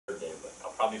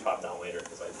probably pop down later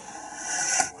because I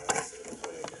want to listen to the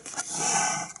Foia again.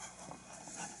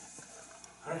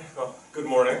 All right, well, good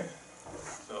morning.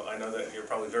 So I know that you're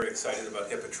probably very excited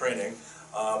about HIPAA training,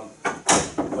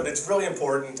 but it's really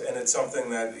important, and it's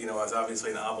something that, you know, is obviously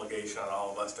an obligation on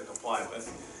all of us to comply with.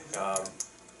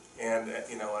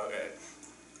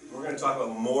 We're going to talk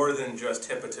about more than just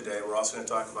HIPAA today. We're also going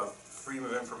to talk about Freedom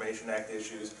of Information Act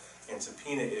issues and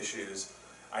subpoena issues.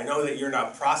 I know that you're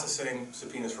not processing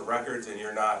subpoenas for records and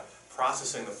you're not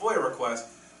processing the FOIA request.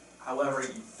 However,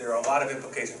 there are a lot of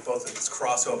implications, both of this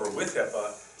crossover with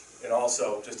HIPAA and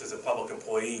also just as a public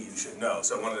employee you should know.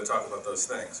 So I wanted to talk about those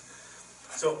things.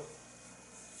 So,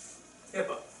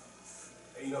 HIPAA.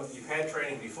 You know, you've had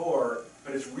training before,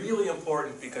 but it's really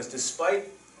important because despite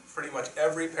pretty much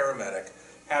every paramedic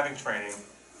having training,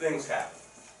 things happen.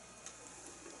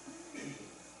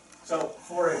 So,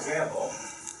 for example,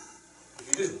 if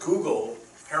you just Google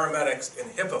paramedics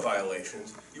and HIPAA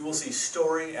violations, you will see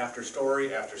story after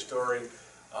story after story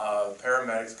of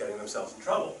paramedics getting themselves in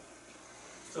trouble.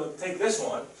 So take this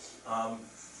one.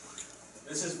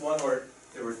 This is one where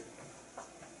there were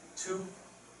two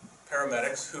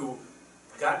paramedics who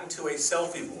got into a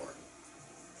selfie war,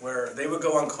 where they would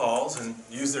go on calls and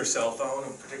use their cell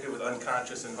phone, particularly with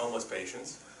unconscious and homeless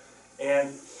patients,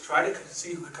 and try to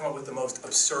see who could come up with the most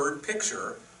absurd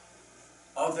picture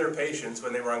of their patients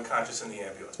when they were unconscious in the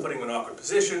ambulance, putting them in awkward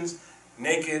positions,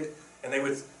 naked, and they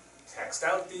would text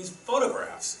out these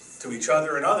photographs to each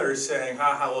other and others saying,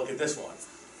 ha ha, look at this one.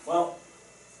 Well,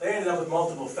 they ended up with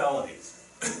multiple felonies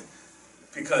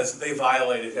because they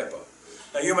violated HIPAA.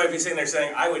 Now you might be sitting there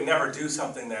saying, I would never do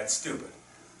something that stupid.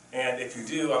 And if you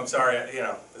do, I'm sorry, you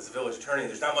know, as a village attorney,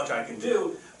 there's not much I can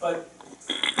do, but,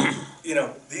 you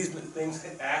know, these things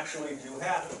actually do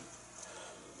happen.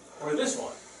 Or this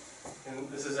one. And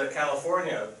this is a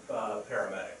California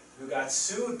paramedic who got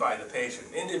sued by the patient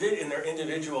in their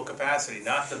individual capacity,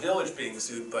 not the village being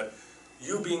sued, but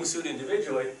you being sued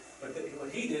individually. But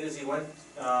what he did is he went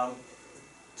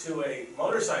to a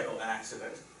motorcycle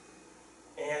accident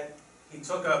and he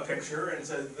took a picture and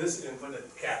said this, and put a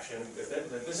caption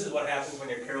that this is what happens when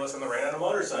you're careless on the rain on a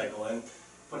motorcycle, and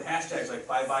put hashtags like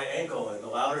bye bye ankle and the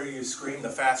louder you scream the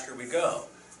faster we go.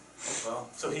 Well,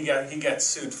 so he gets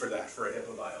sued for that, for a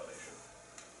HIPAA violation.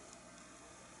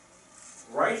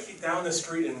 Right down the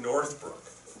street in Northbrook,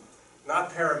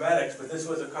 not paramedics, but this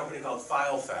was a company called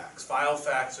FileFax.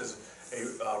 FileFax is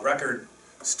a record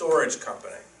storage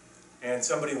company. And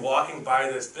somebody walking by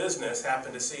this business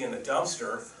happened to see in the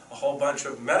dumpster a whole bunch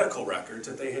of medical records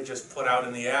that they had just put out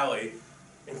in the alley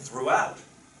and threw out.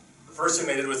 The first thing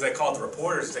they did was they called the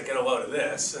reporters to get a load of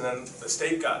this, and then the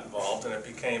state got involved and it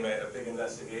became a big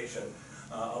investigation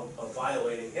of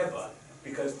violating HIPAA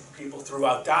because people threw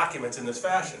out documents in this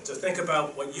fashion. So think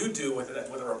about what you do with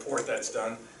a report that's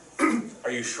done. Are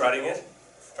you shredding it?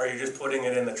 Or are you just putting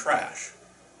it in the trash?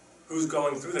 Who's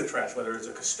going through the trash, whether it's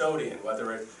a custodian,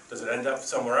 does it end up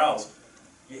somewhere else?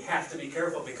 You have to be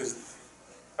careful because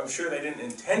I'm sure they didn't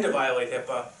intend to violate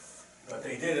HIPAA, but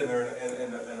they did and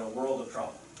they're in a world of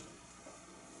trouble.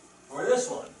 Or this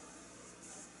one.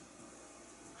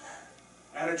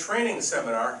 At a training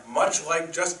seminar,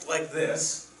 just like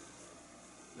this,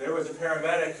 there was a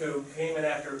paramedic who came in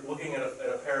after looking at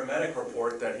a paramedic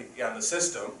report that on the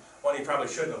system, one he probably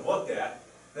shouldn't have looked at,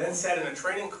 then sat in a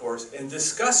training course and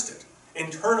discussed it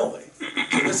internally.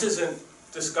 So this isn't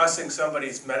discussing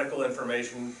somebody's medical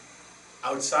information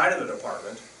outside of the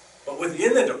department, but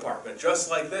within the department, just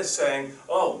like this, saying,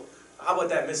 oh, how about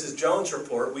that Mrs. Jones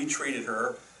report? We treated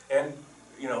her, and,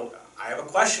 you know, I have a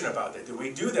question about that. Did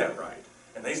we do that right?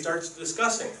 And they start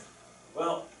discussing it.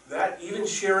 Well, that even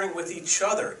sharing with each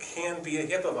other can be a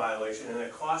HIPAA violation, and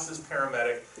it costs this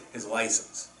paramedic his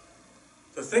license.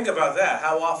 So think about that,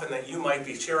 how often that you might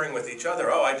be sharing with each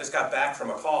other, oh, I just got back from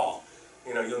a call.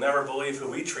 You know, you'll never believe who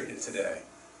we treated today.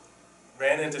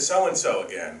 Ran into so-and-so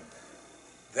again.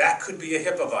 That could be a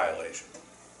HIPAA violation.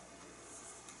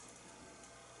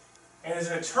 And as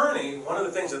an attorney, one of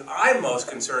the things that I'm most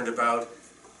concerned about,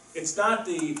 it's not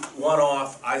the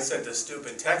one-off, I sent a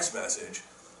stupid text message,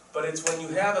 but it's when you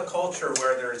have a culture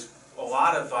where there's a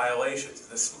lot of violations,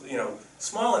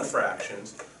 small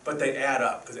infractions, but they add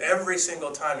up. Because every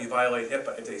single time you violate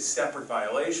HIPAA, it's a separate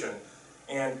violation.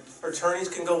 And attorneys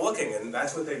can go looking, and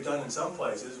that's what they've done in some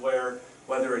places, where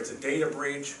whether it's a data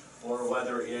breach or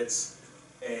whether it's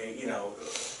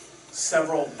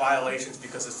several violations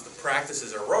because the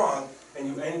practices are wrong, and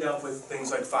you end up with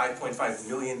things like $5.5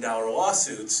 million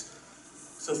lawsuits.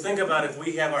 So think about if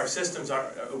we have our systems,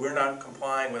 we're not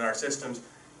complying with our systems,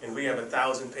 and we have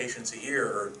 1,000 patients a year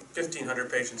or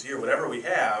 1,500 patients a year, whatever we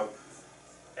have,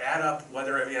 add up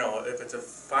whether, if it's a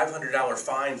 $500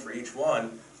 fine for each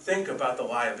one, think about the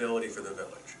liability for the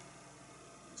village.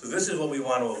 So this is what we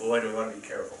want to avoid and we want to be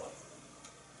careful of.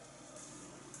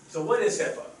 So what is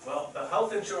HIPAA? Well, the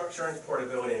Health Insurance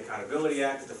Portability and Accountability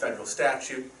Act is a federal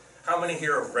statute. How many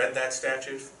here have read that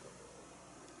statute?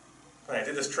 When I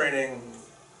did this training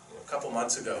a couple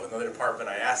months ago in another department,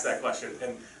 I asked that question,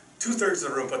 and 2/3 of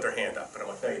the room put their hand up, and I'm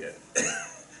like, no, you didn't.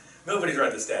 Nobody's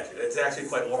read the statute. It's actually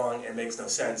quite long and makes no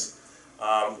sense.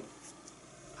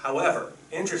 However,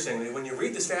 interestingly, when you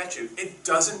read the statute, it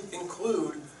doesn't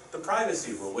include the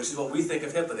privacy rule, which is what we think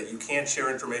of HIPAA, that you can't share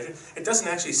information. It doesn't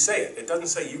actually say it. It doesn't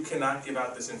say you cannot give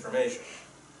out this information.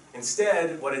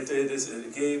 Instead, what it did is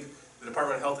it gave the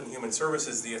Department of Health and Human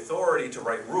Services the authority to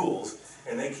write rules,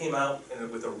 and they came out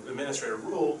with an administrative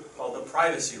rule called the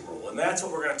privacy rule. And that's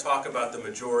what we're going to talk about the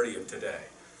majority of today,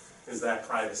 is that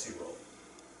privacy rule.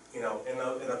 In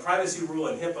the privacy rule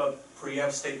in HIPAA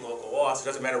preempts state and local laws. It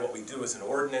doesn't matter what we do as an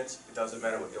ordinance. It doesn't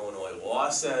matter what the Illinois law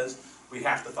says. We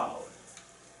have to follow it.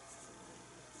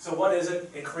 So what is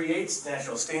it? It creates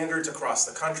national standards across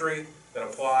the country that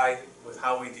apply with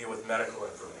how we deal with medical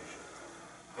information.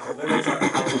 It limits on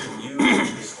how we can use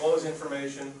and disclose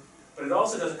information, but it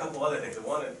also does a couple other things.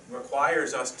 One, it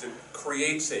requires us to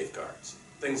create safeguards,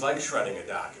 things like shredding of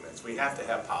documents. We have to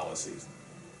have policies.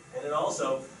 And it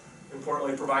also,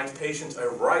 importantly, provides patients a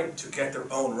right to get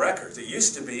their own records. It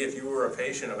used to be if you were a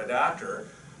patient of a doctor,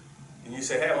 and you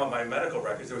say, hey, I want my medical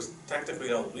records, there was technically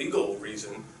no legal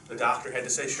reason the doctor had to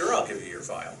say, sure, I'll give you your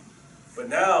file. But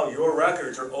now your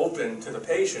records are open to the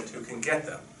patient who can get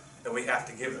them, and we have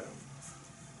to give them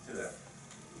to them.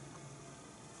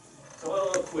 So a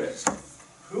little quiz.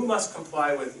 Who must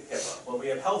comply with HIPAA? Well, we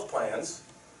have health plans,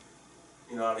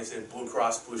 obviously Blue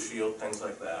Cross, Blue Shield, things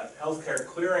like that. Healthcare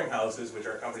clearinghouses, which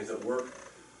are companies that work,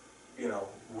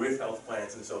 with health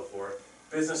plans and so forth.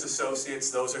 Business associates,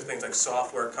 those are things like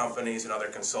software companies and other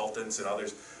consultants and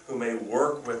others who may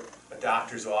work with a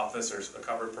doctor's office or a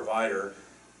covered provider,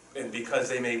 and because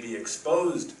they may be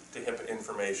exposed to HIPAA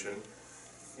information,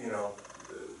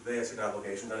 they have certain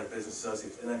obligations, other business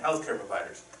associates, and then healthcare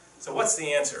providers. So what's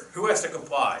the answer? Who has to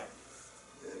comply?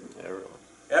 Everyone.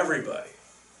 Everybody.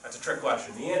 That's a trick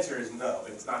question. The answer is no,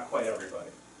 it's not quite everybody.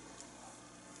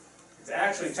 It's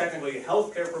actually technically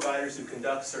healthcare providers who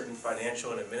conduct certain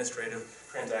financial and administrative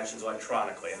transactions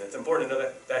electronically. And it's important to know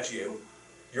that that's you.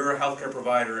 You're a healthcare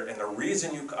provider, and the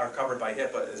reason you are covered by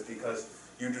HIPAA is because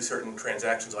you do certain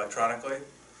transactions electronically.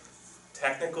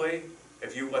 Technically,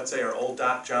 if you, let's say, are old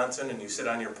Doc Johnson and you sit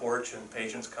on your porch and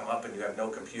patients come up and you have no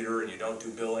computer and you don't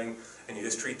do billing and you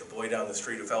just treat the boy down the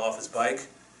street who fell off his bike,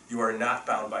 you are not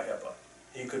bound by HIPAA.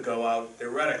 He could go out,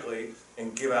 theoretically,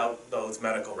 and give out those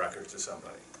medical records to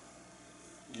somebody.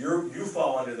 You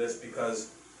fall under this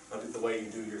because of the way you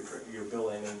do your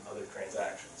billing and other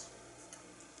transactions.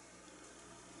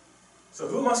 So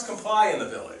who must comply in the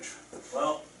village?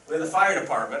 Well, with the fire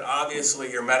department, obviously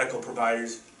your medical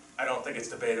providers, I don't think it's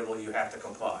debatable, you have to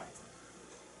comply.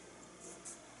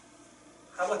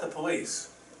 How about the police?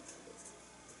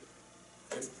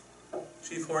 If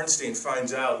Chief Hornstein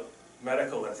finds out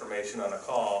medical information on a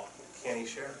call, can he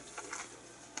share it?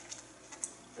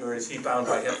 Or is he bound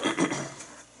by HIPAA?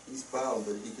 He's bound,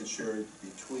 but he could share it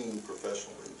between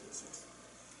professional agencies.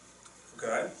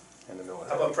 Okay. And the military.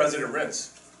 How about President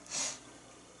Rintz?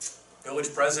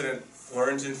 Village president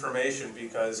learns information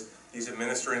because he's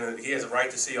administering, he has a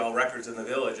right to see all records in the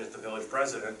village as the village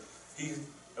president. He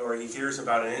hears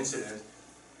about an incident.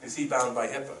 Is he bound by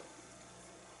HIPAA?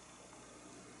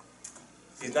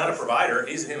 He's not a provider.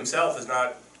 He himself is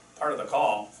not part of the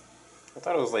call. I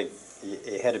thought it was like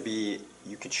it had to be,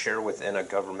 you could share within a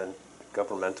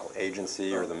governmental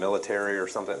agency or the military or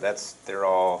something. They're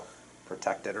all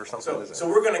protected or something. So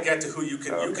we're going to get to who you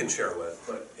can share with,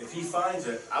 but if he finds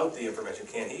out the information,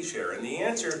 can he share? And the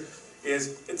answer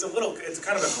is it's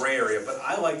kind of a gray area, but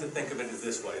I like to think of it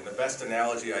this way. And the best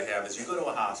analogy I have is you go to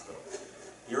a hospital.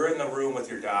 You're in the room with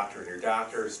your doctor, and your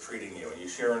doctor is treating you, and you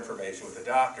share information with the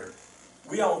doctor.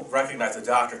 We don't recognize the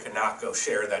doctor cannot go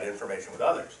share that information with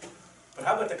others. But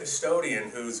how about the custodian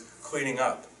who's cleaning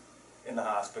up in the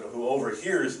hospital, who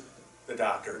overhears the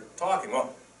doctor talking?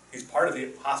 Well, he's part of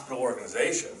the hospital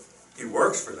organization. He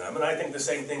works for them, and I think the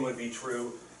same thing would be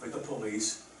true with the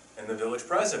police and the village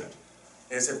president.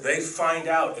 Is if they find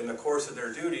out in the course of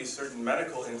their duties certain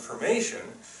medical information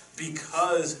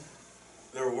because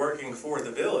they're working for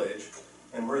the village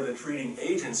and we're the treating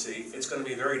agency, it's going to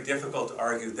be very difficult to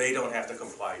argue they don't have to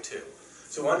comply too.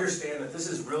 So understand that this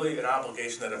is really an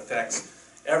obligation that affects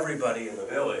everybody in the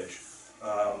village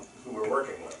who we're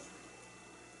working with.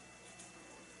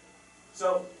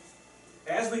 So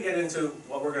as we get into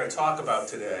what we're going to talk about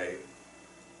today,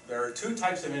 there are two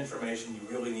types of information you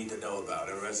really need to know about,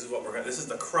 and this is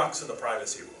the crux of the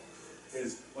privacy rule.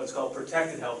 Is what's called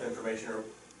protected health information, or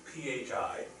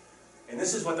PHI, and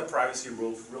this is what the privacy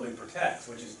rule really protects,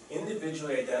 which is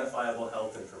individually identifiable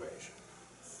health information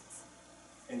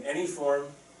in any form,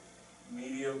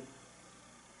 medium,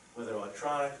 whether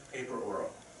electronic, paper, or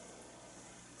oral.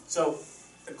 So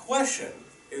the question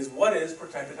is, what is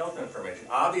protected health information?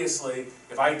 Obviously,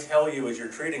 if I tell you as you're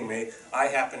treating me, I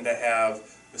happen to have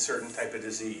a certain type of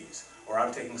disease, or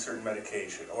I'm taking certain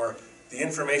medication, or the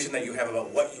information that you have about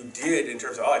what you did in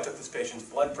terms of, oh, I took this patient's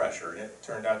blood pressure and it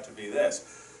turned out to be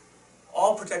this.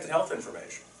 All protected health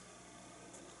information.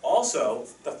 Also,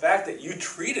 the fact that you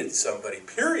treated somebody,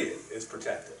 period, is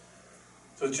protected.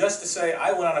 So just to say,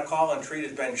 I went on a call and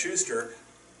treated Ben Schuster,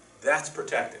 that's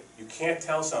protected. You can't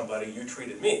tell somebody you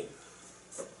treated me.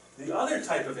 The other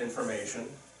type of information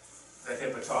that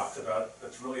HIPAA talks about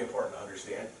that's really important to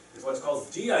understand is what's called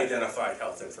de-identified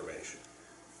health information.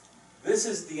 This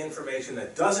is the information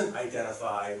that doesn't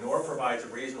identify nor provides a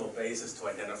reasonable basis to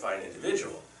identify an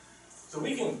individual. So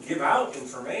we can give out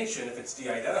information if it's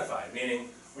de-identified, meaning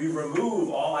we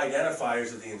remove all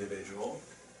identifiers of the individual,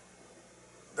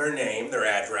 their name, their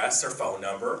address, their phone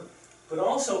number, but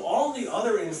also all the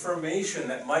other information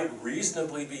that might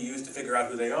reasonably be used to figure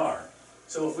out who they are.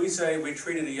 So if we say we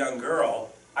treated a young girl,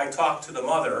 I talked to the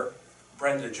mother,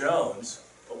 Brenda Jones,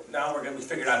 well, now we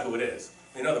figured out who it is.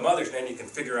 You know the mother's name, you can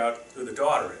figure out who the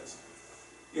daughter is.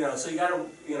 So you got to,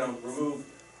 remove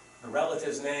the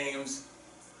relatives' names,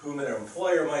 whom their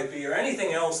employer might be, or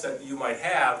anything else that you might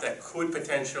have that could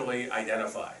potentially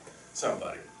identify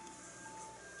somebody.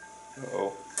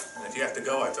 Uh-oh. And if you have to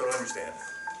go, I totally understand.